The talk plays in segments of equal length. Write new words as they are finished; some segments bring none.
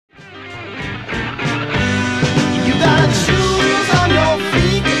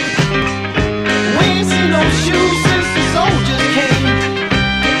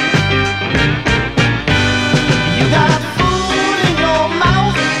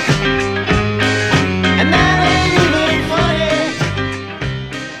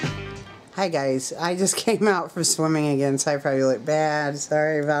Hi guys, I just came out from swimming again, so I probably look bad.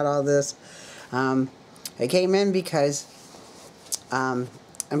 Sorry about all this. I came in because I'm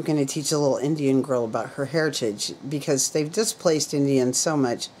going to teach a little Indian girl about her heritage, because they've displaced Indians so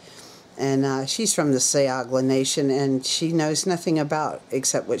much. And she's from the Sayagla Nation, and she knows nothing about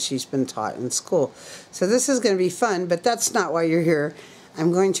except what she's been taught in school. So this is going to be fun, but that's not why you're here.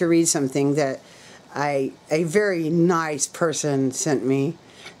 I'm going to read something that a very nice person sent me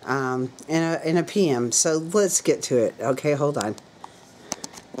in a PM. So let's get to it. Okay, hold on.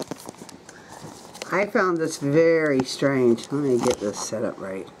 I found this very strange. Let me get this set up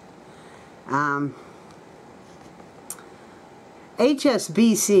right.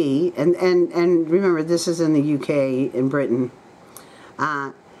 HSBC, and remember this is in the UK, in Britain,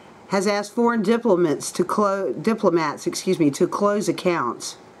 has asked foreign diplomats to close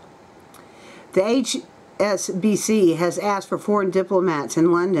accounts. The HSBC has asked for foreign diplomats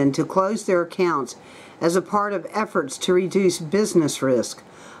in London to close their accounts as a part of efforts to reduce business risk.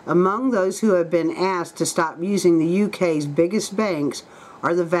 Among those who have been asked to stop using the UK's biggest banks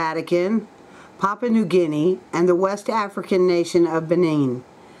are the Vatican, Papua New Guinea, and the West African nation of Benin.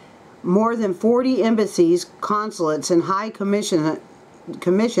 More than 40 embassies, consulates, and high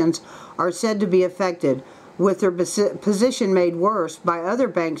commissions are said to be affected, with their position made worse by other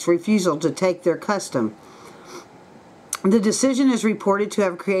banks' refusal to take their custom. The decision is reported to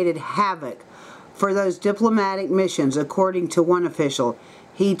have created havoc for those diplomatic missions, according to one official.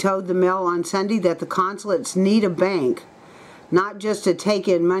 He told the Mail on Sunday that the consulates need a bank, not just to take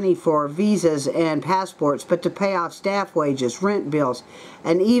in money for visas and passports, but to pay off staff wages, rent bills,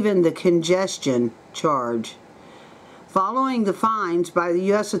 and even the congestion charge. Following the fines by the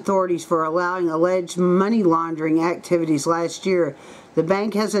U.S. authorities for allowing alleged money laundering activities last year, the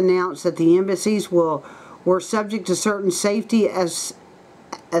bank has announced that the embassies were subject to certain safety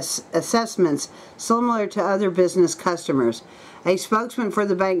assessments similar to other business customers. A spokesman for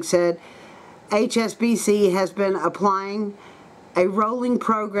the bank said HSBC has been applying a rolling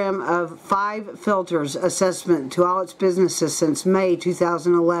program of 5 filters assessment to all its businesses since May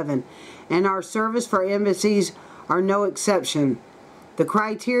 2011, and our service for embassies are no exception. The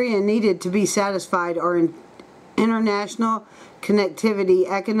criteria needed to be satisfied are international connectivity,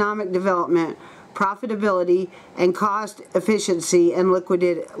 economic development, profitability, and cost efficiency and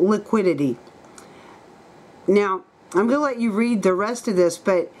liquidity. Now, I'm going to let you read the rest of this,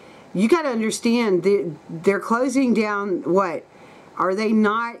 but you got to understand they're closing down what? Are they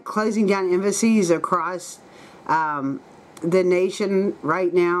not closing down embassies across the nation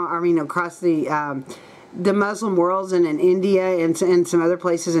right now? I mean, across the Muslim worlds and in India and some other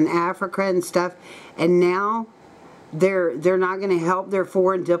places in Africa and stuff. And now they're not going to help their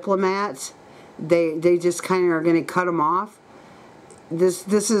foreign diplomats. They just kind of are going to cut them off.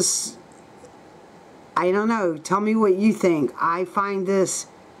 This is, I don't know. Tell me what you think. I find this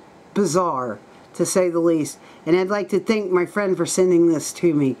bizarre, to say the least. And I'd like to thank my friend for sending this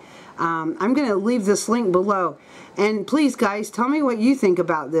to me. I'm going to leave this link below. And please, guys, tell me what you think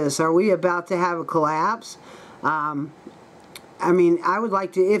about this. Are we about to have a collapse? I mean, I would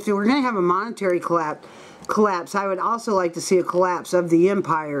like to, if we're going to have a monetary collapse, I would also like to see a collapse of the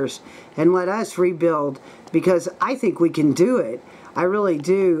empires and let us rebuild, because I think we can do it. I really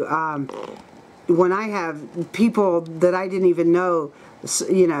do. When I have people that I didn't even know,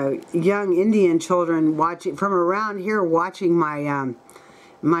 you know, young Indian children watching from around here watching my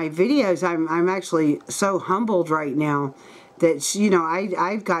my videos, I'm actually so humbled right now that, you know,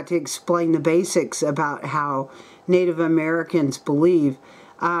 I've got to explain the basics about how Native Americans believe.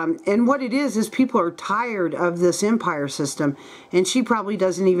 And what it is people are tired of this empire system, and she probably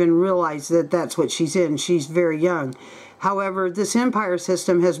doesn't even realize that that's what she's in. She's very young. However, this empire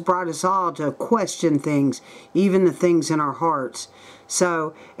system has brought us all to question things, even the things in our hearts.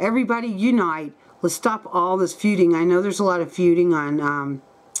 So everybody unite. Let's stop all this feuding. I know there's a lot of feuding on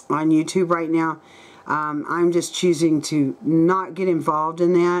YouTube right now. I'm just choosing to not get involved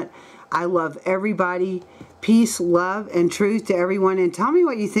in that. I love everybody. Peace, love, and truth to everyone. And tell me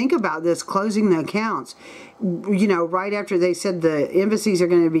what you think about this closing the accounts. You know, right after they said the embassies are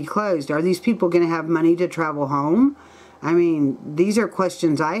going to be closed. Are these people going to have money to travel home? I mean, these are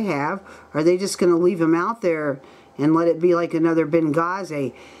questions I have. Are they just going to leave them out there and let it be like another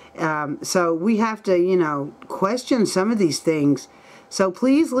Benghazi? So we have to, you know, question some of these things. So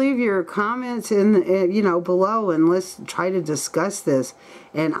please leave your comments in, you know, below, and let's try to discuss this.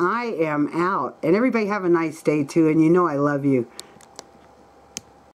 And I am out. And everybody have a nice day too. And you know I love you.